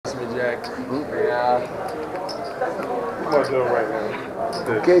Jack. Yeah. I'm gonna do it right now.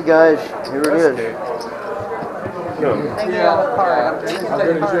 Okay, guys, here it is. Yeah.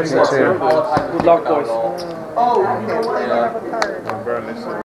 Good luck, boys. Oh, okay. I'm burning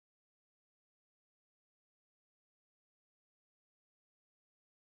this.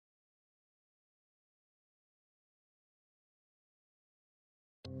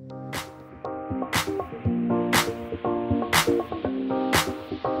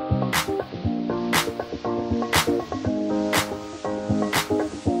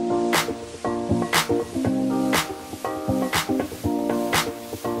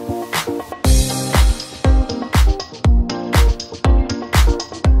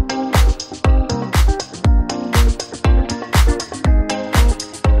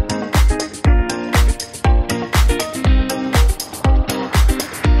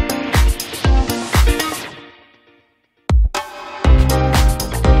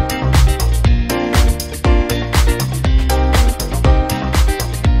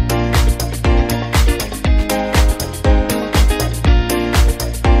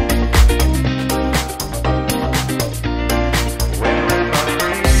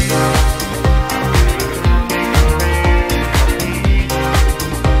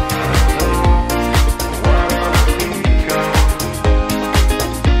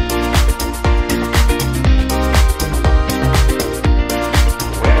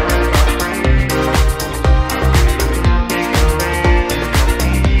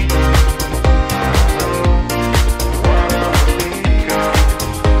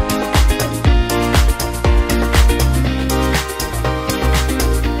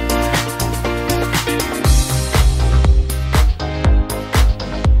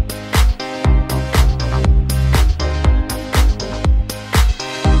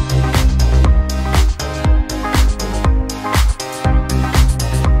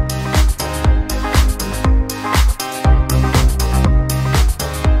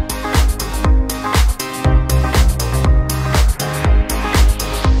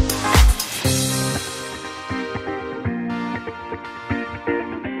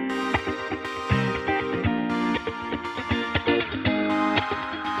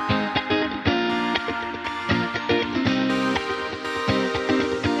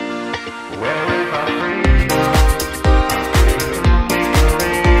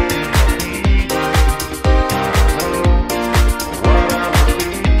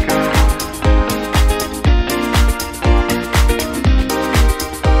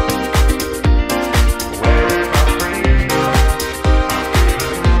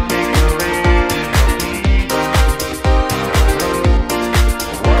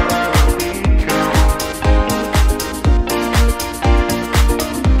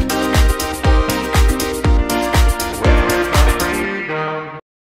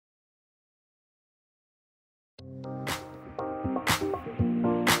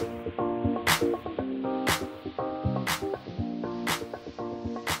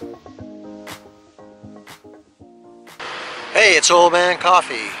 Hey, it's Old Man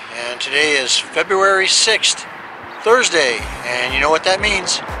Coffee, and today is February 6th, Thursday, and you know what that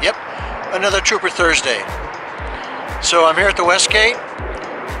means? Yep, another Trooper Thursday. So I'm here at the West Gate,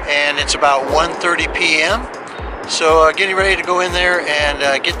 and it's about 1:30 p.m. So getting ready to go in there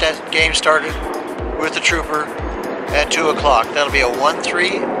and get that game started with the Trooper at 2 o'clock. That'll be a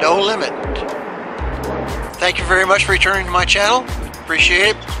 1-3, no limit. Thank you very much for returning to my channel.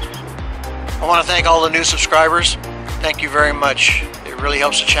 Appreciate it. I want to thank all the new subscribers. Thank you very much. It really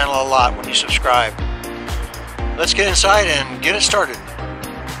helps the channel a lot when you subscribe. Let's get inside and get it started.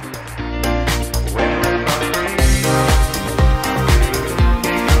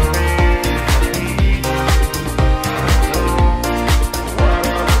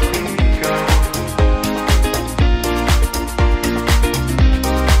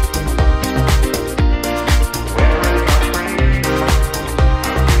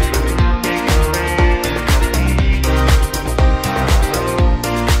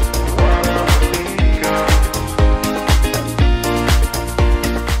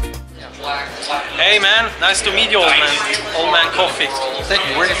 Hey man, nice to meet you, old man. Old Man Coffee. Thank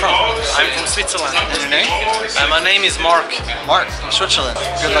you. Where are you from? I'm from Switzerland. And your name? My name is Mark. Mark, from Switzerland.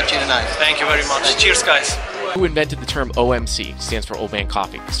 Good luck to you tonight. Thank you very much. Cheers, guys. Who invented the term OMC? Stands for Old Man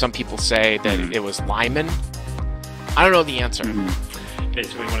Coffee. Some people say that it was Lyman. I don't know the answer.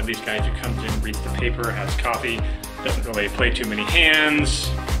 Basically one of these guys who comes in, reads the paper, has coffee, doesn't really play too many hands.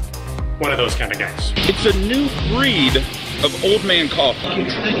 One of those kind of guys. It's a new breed of Old Man Coffee.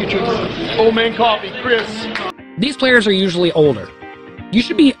 Thank you, Trooper. Old Man Coffee, Chris. These players are usually older. You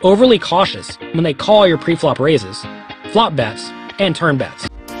should be overly cautious when they call your pre-flop raises, flop bets, and turn bets.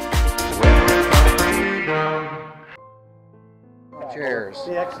 Chairs.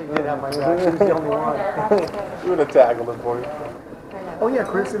 He actually did have my back. He was the only one. We're gonna tackle it for you. Oh yeah,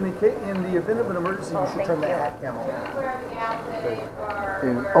 Chris. In the event of an emergency, you should turn the hat cam on.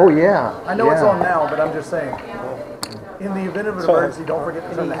 Oh yeah. I know it's on now, but I'm just saying. In the event of an emergency, don't forget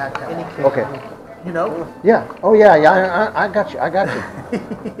to turn the hat cam on. Okay. You know? Yeah. Oh yeah. Yeah. I got you. I got you.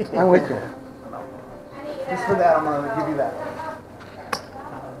 I'm with you. Just for that, I'm gonna give you that.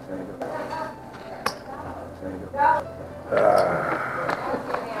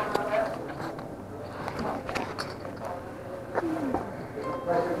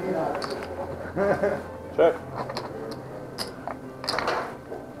 Check.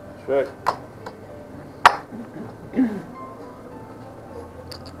 Check.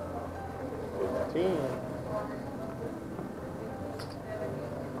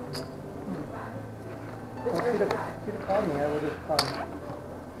 If you'd have called me, I would have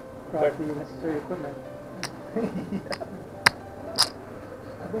brought the necessary equipment.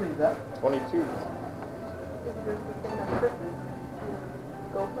 I believe that. 22.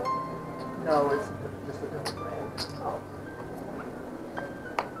 No, it's just a different brand.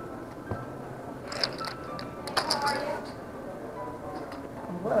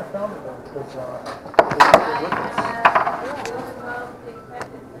 I'm glad I found it though, because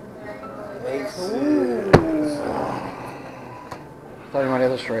Thought you might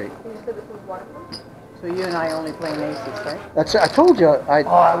illustrate. So you and I only play Macy's, right? That's. I told you. oh,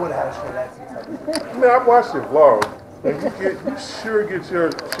 I would have had a straight accent. Man, I watched your vlog. And you sure get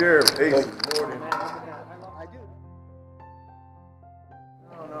your share of aces more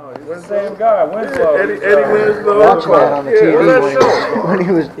than Same guy, Winslow. Eddie Winslow. Watching that on the TV when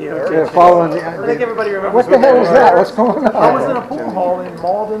he was following. I think everybody remembers. What the hell is that? What's going on? I was in a pool hall in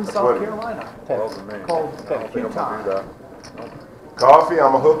Malden, South Carolina, called fulltime. Coffee,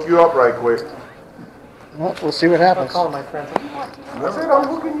 I'm gonna hook you up right quick. Well, we'll see what happens. I'll call my friends. I said I'm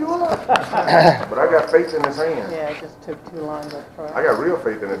hooking you up. But I got faith in his hand. Yeah, I just took 2 lines up front. I got real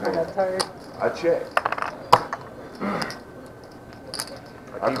faith in his I hand. got tired. I checked.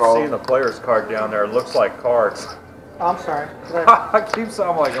 I keep seeing the player's card down there. It looks like cards. Oh, I'm sorry. I keep saying,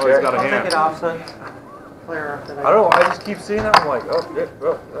 I'm like, oh, he's got a I'll take hand. it off, son. Player after that. I don't know, I just keep seeing that. I'm like, oh, yeah,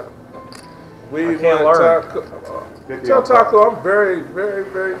 We I can't learn. Tell Taco I'm very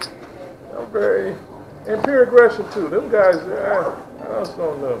impure aggression too. Them guys, I just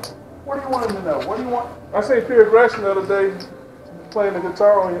don't know. What do you want him to know? What do you want? I say pure aggression the other day, playing the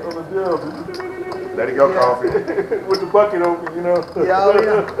guitar on the deal. Let it go, Coffee. With the bucket open, you know.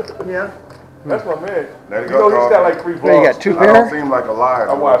 Yeah. That's my man. Let it You go, know he's got Coffee. like 3 Well, balls. you got 2 I don't pair? seem like a liar.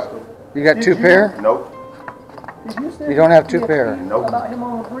 I watched him. You got 2 pair? Nope. You don't have 2 pair. Nope. You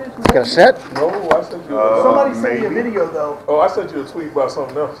got a set? No, I sent you. Somebody sent me a maybe. video though. Oh, I sent you a tweet about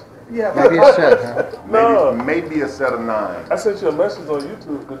something else. Yeah. Maybe a set, huh? No. Maybe a set of 9. I sent you a message on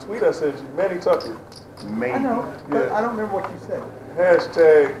YouTube. The tweet I sent you, Manny Tucker. Maybe. I know, but Yeah. I don't remember what you said.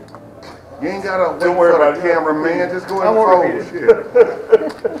 Hashtag. You ain't gotta wait Don't worry for about the it. camera, man. Just go I ahead won't and repeat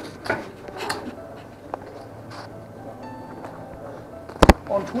fold. Shit.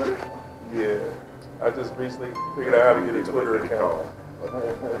 On Twitter? Yeah. I just recently figured out how to get a Twitter account.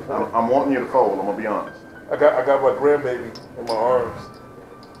 I'm wanting you to fold. I'm gonna be honest. I got my grandbaby in my arms.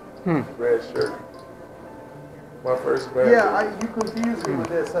 Red shirt. My first grandbaby. Yeah, you confused me with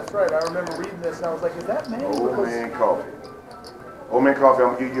this. That's right. I remember reading this and I was like, is that man? Old man Coffee. Old man Coffee,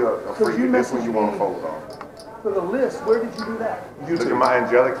 I'm gonna give you a free. you This one messaged you want me. to fold on. For the list, where did you do that? Look at my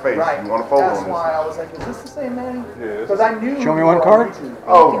angelic face. Right. You want to fold That's on this? why I was like, is this the same man? Yeah. Because I knew. Show me you one were card. on YouTube.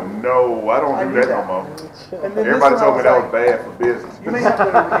 Oh no, I don't I do knew that that. no more. And then Everybody this one, told me I that was was bad for business. You may have to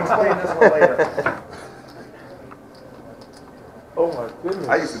explain this one later. Oh my goodness.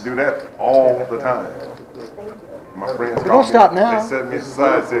 I used to do that all the time. My friends Don't called me. stop now. They set me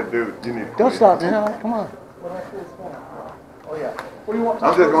aside and said, dude, you need to Don't quit. stop now. Come on. What actually is going on? Oh yeah. What do you want?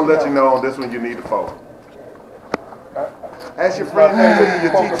 I'm just gonna let you know on this one you need to fold. Ask your friend next to you,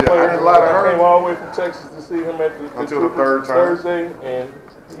 your teacher. I did a lot of I came her all the way from Texas to see him at the until the third time. Thursday, and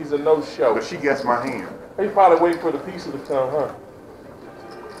he's a no-show. But she gets my hand. He probably waiting for the pizza to come, huh?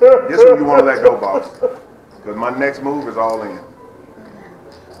 This one you want to let go, boss. Because my next move is all in.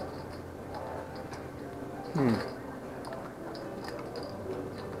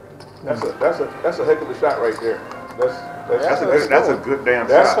 That's a heck of a shot right there. That's a good damn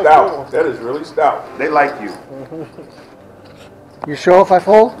That's shot. stout. That is really stout. They like you. You sure if I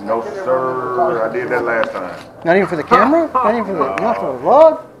fold? No, sir. I did that last time. Not even for the camera? Not even for the, not for the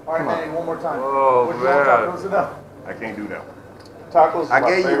vlog? All right, Manny, one more time. Oh, What do you want, man. tacos enough? I can't do that one. Tacos is I my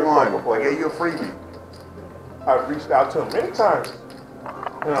gave you favorite one. poker I player. gave you a freebie. I've reached out to him many times.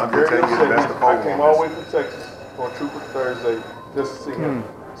 And I'm very just telling you the upset. best of I fold came on all the this. way from Texas on Trooper Thursday. just to see him.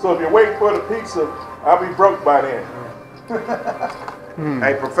 So if you're waiting for the pizza, I'll be broke by then.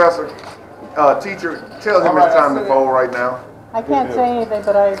 Hey, Professor, teacher, tell him it's time to fold right now. I can't say anything,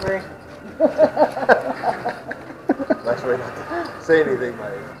 but I agree. That's right. Say anything,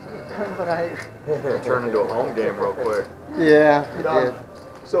 mate. But I Turn into a home game real quick. Yeah, it did.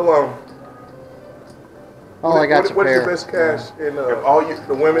 So Oh, I got what is the best cash in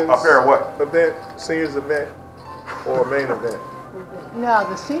the women's a pair of what? event, seniors event, or main event? No,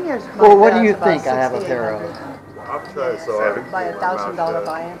 the seniors. Well, what do you think I have a pair of? I'll try so. By $1,000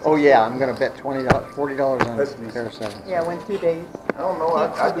 buy-in. Oh yeah, I'm gonna bet $20, $40 on a pair of sevens. Yeah, went 2 days. I don't know.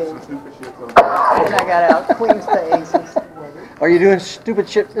 I do some stupid shit sometimes. And I got out queens to aces. Are you doing stupid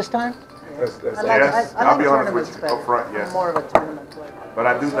shit this time? Yes, I like I'll be honest tournaments with you better. up front, yes. I'm more of a tournament player. But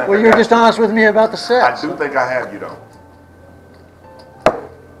I do think Well, you're just honest with me about the I sets. do think I have you though.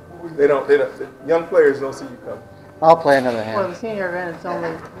 They don't. The young players don't see you coming. I'll play another Well, hand. the senior event, it's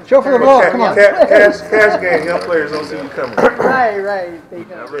only... Show for the ball, come on. Cash game, young players don't see you coming. Right. They don't.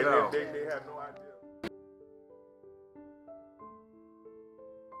 Never know. They have no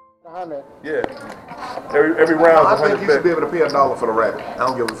idea. Yeah. Every round I is think you should 100 be able to pay $1 for the rabbit. I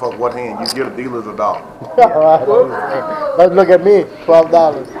don't give a fuck what hand. You get a dealer's $1. Let's look at me,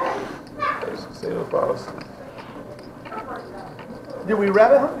 $12. Did we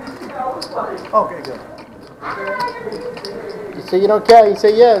rabbit hunt? Okay, good. You say you don't care, you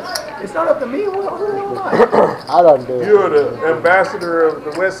say yes. It's not up to me. Who am I? I don't do it. You're the ambassador of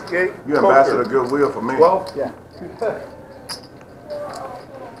the Westgate. You're ambassador of goodwill for me. Well, Yeah.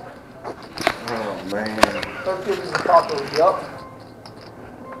 Oh man. Tacos, yup.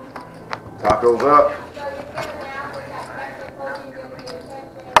 Tacos up.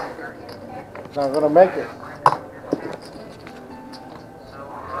 Not gonna make it.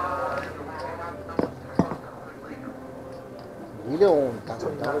 You don't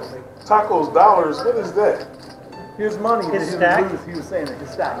tacos dollars. What is that? Here's money. His His stack? booth, he was saying it.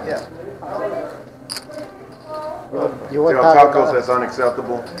 His stack, yeah. You want Tell Tacos that's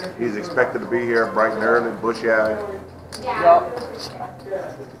unacceptable. He's expected to be here bright and early, bushy-eyed.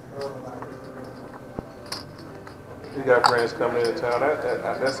 You got friends coming into town.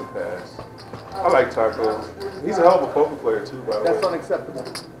 That's a pass. I like tacos. He's a hell of a poker player too, by the way. That's unacceptable.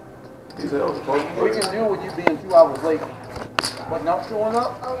 He's a hell of a poker We player. can deal with you being 2 hours late. But not showing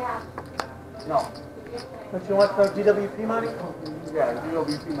up? No. Don't you want the DWP money? Yeah,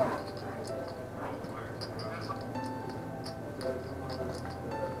 DWP money.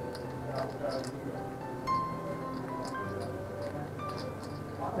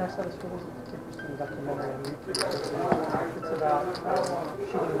 I saw this really interesting documentary on YouTube. It's about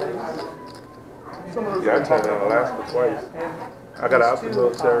shooting ranges. Yeah, I turned down Alaska twice. I got out the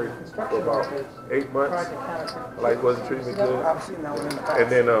military for about 8 months. Like, wasn't treating me good. I've seen that one in the past. And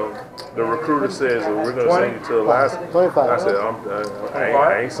then the recruiter says, well, we're going to send you to Alaska. 25. I said, I'm done.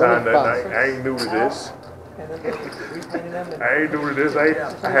 I ain't signed nothing. I ain't new to this. I ain't new to this. I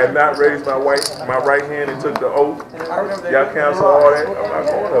had not raised my right hand and took the oath. Y'all cancel all that. I'm not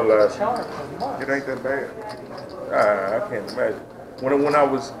going to Alaska. It ain't that bad. I can't imagine. When I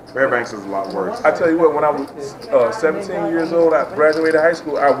was, Fairbanks is a lot worse. I tell you what, when I was 17 years old, I graduated high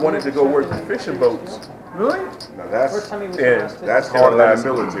school, I wanted to go work in fishing boats. Really? Now that's And harder than the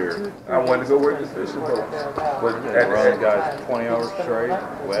military. I wanted to go work in fishing boats. But Run guys 20 hours straight,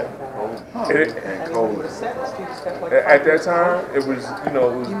 wet, cold, and cold. at that time, it was, it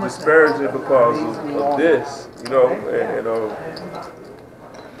was disparaging because of this, and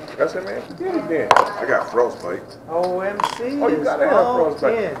I said, man, forget it then. I got frostbite. OMC. Oh, you gotta have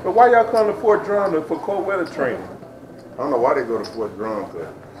frostbite. But why y'all come to Fort Drum for cold weather training? I don't know why they go to Fort Drum.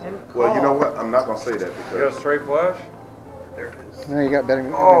 Well, you know what? I'm not gonna say that You got a because straight flash? No, you got better.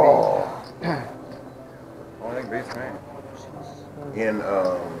 Only thing beats me. in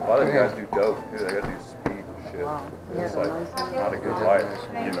A lot of these guys do dope too. They got these speed shit. It's like not a good life.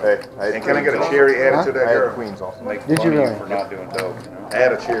 you know. And can I get a cherry added to that, girl? Queens also makes Did fun you of really? you for not doing dope. You know?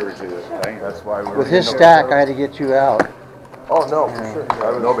 Add a cherry to it. That's why we're With his stack, I had to get you out. Oh, no, for sure.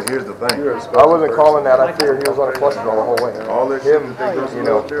 No, but here's the thing. I wasn't calling that. I figured he was on a cholesterol the whole way. All this shit that they go You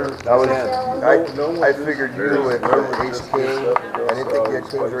know, through out that was, I figured you with ace king. I didn't think you had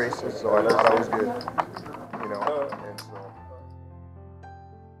kings or aces, so I thought I was good. You know, and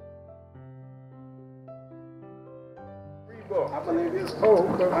so. I believe you. Oh,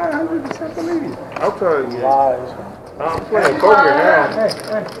 okay. I 100% believe you. I'm telling you. Lies. I'm playing poker now. Hey,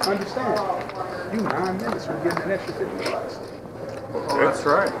 understand. You 9 minutes from getting an extra $50. Oh, that's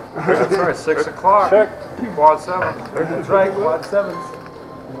right. That's right. 6 o'clock. Check. Quad 7. That's right, quad sevens.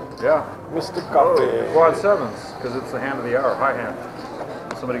 Yeah. Mr. Coffee. Quad sevens, because it's the hand of the hour, high hand.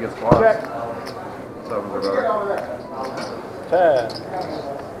 Somebody gets quads. Check. Sevens are better. 10.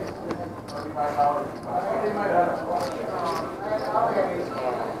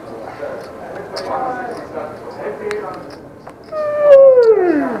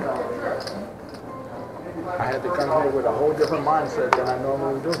 I had to come here with a whole different mindset than I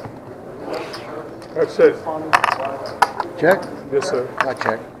normally do. That's it. Check? Yes, sir. I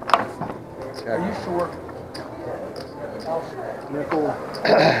check. Are you sure? Nickel 9.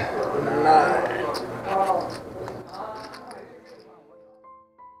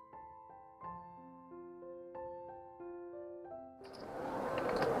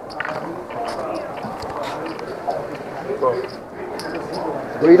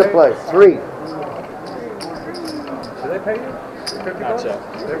 Three to play. 3. Do they pay you? $50?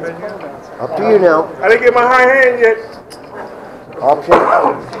 They pay you? Up to you now. I didn't get my high hand yet. Option.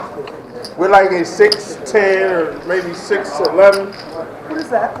 We're like in 6'10" or maybe 6'11". What is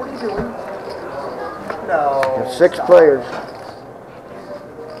that? What are you doing? No. There's 6 players.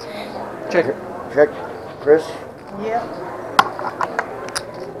 Check it. Check. Chris. Yeah.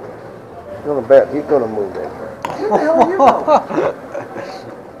 He's gonna bet. He's gonna move in. What the hell are you doing?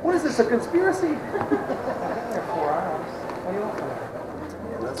 What is this, a conspiracy? There 4 hours. What do you want?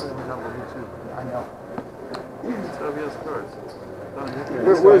 Yeah, that's the number me too. I know. So he has cards.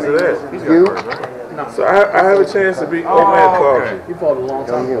 Where's it at? He's You? got cards, right? No. So I have a chance to beat Old Man Coffee. He fought a long On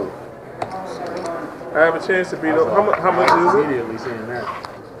time ago. you. I have a chance to beat. How much is it? Immediately seeing that.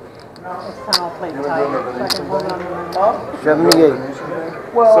 It's time I'll play tight. So I can hold on to my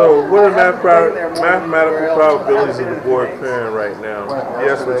 78. Well, So what are I haven't played there more than mathematical anywhere else. probabilities of the board pairing right now?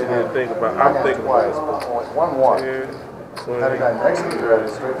 Yes, what you need to think about. I'm thinking about it. 1-1. 10, Had a guy 20. next to me who had a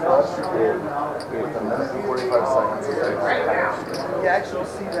straight flush with a minute and 45 seconds. You actually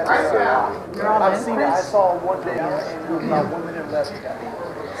see that. I've seen it. I saw one day and it was about 1 minute left.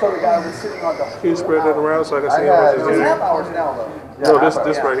 So the guy was sitting on the. Can you spread that around so I can see how much is It's in half it? hours now though. No,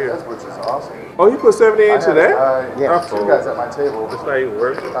 this right here. Which is awesome. Oh, you put 70 into that? Yeah. Two guys at my table. It's not even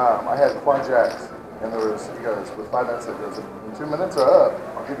working. I had quad jacks, and there was you guys with 5 minutes. It goes, when 2 minutes are up,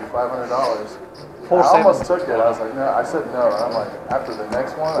 I'll give you $500. I almost took it. I was like, no. I said no. And I'm like, after the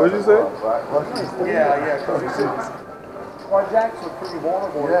next one. What'd you say? Yeah, because quad jacks were pretty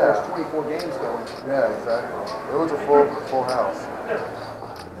vulnerable if there's 24 games going. Yeah, exactly. It was a full house.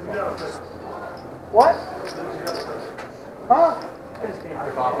 What? Huh?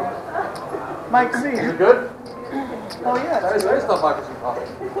 Mike C. Is it good? Oh yeah. I just thought Mike was some coffee.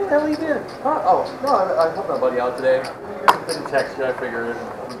 What the hell he did? Huh? Oh, no, I helped my buddy out today. Didn't text you, I figured it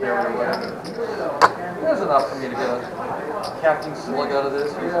was there anywhere. There's enough for me to get a caffeine slug out of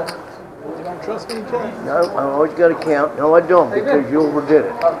this. Yeah. You don't trust me, Jay? No, I always got to count. No, I don't, because you overdid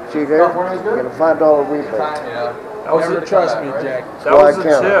it. See there? You get a $5 rebate. Yeah. Never trust me, Jack. That Why was the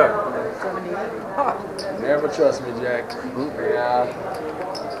count? tip. Never trust me, Jack. Yeah.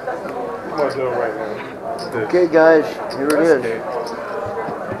 What am I doing right now? This. Okay, guys, here it is.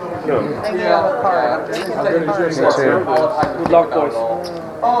 No. Yeah. Good luck, boys.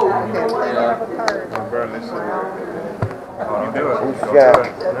 Oh, I'm burning this. you do it. Who's Don't Jack? do it.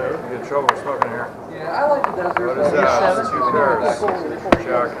 You get in trouble for smoking here. Yeah, I like the desert. What is that? G7. 2 pairs.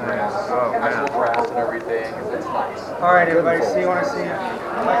 Jack hands. Oh, man. Brass and everything. It's nice. All right, everybody. See you when I see you.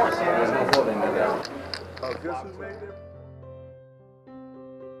 I'd like to see you. There's no folding in there. Oh, guess who made it?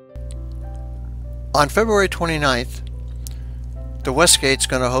 On February 29th, the Westgate's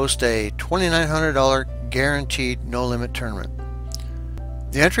going to host a $2,900 guaranteed no-limit tournament.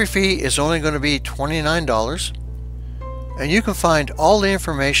 The entry fee is only going to be $29, and you can find all the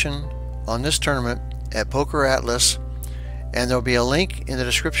information on this tournament at Poker Atlas, and there'll be a link in the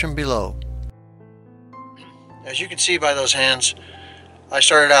description below. As you can see by those hands, I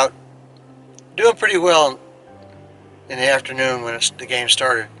started out doing pretty well in the afternoon when the game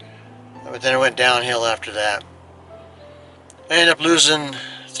started, but then it went downhill after that. I ended up losing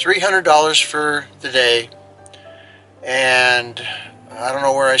 $300 for the day, and I don't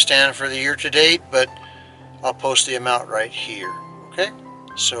know where I stand for the year to date, but I'll post the amount right here. Okay,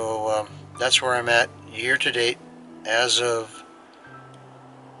 so that's where I'm at year to date as of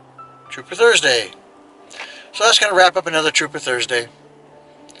Trooper Thursday. So that's going to wrap up another Trooper Thursday.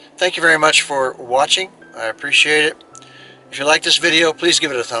 Thank you very much for watching. I appreciate it. If you like this video, please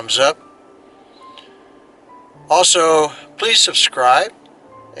give it a thumbs up. Also, please subscribe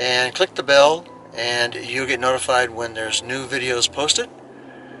and click the bell, and you'll get notified when there's new videos posted.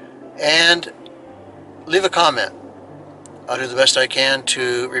 And leave a comment. I'll do the best I can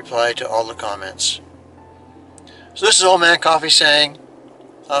to reply to all the comments. So this is Old Man Coffee saying,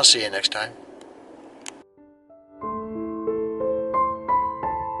 I'll see you next time.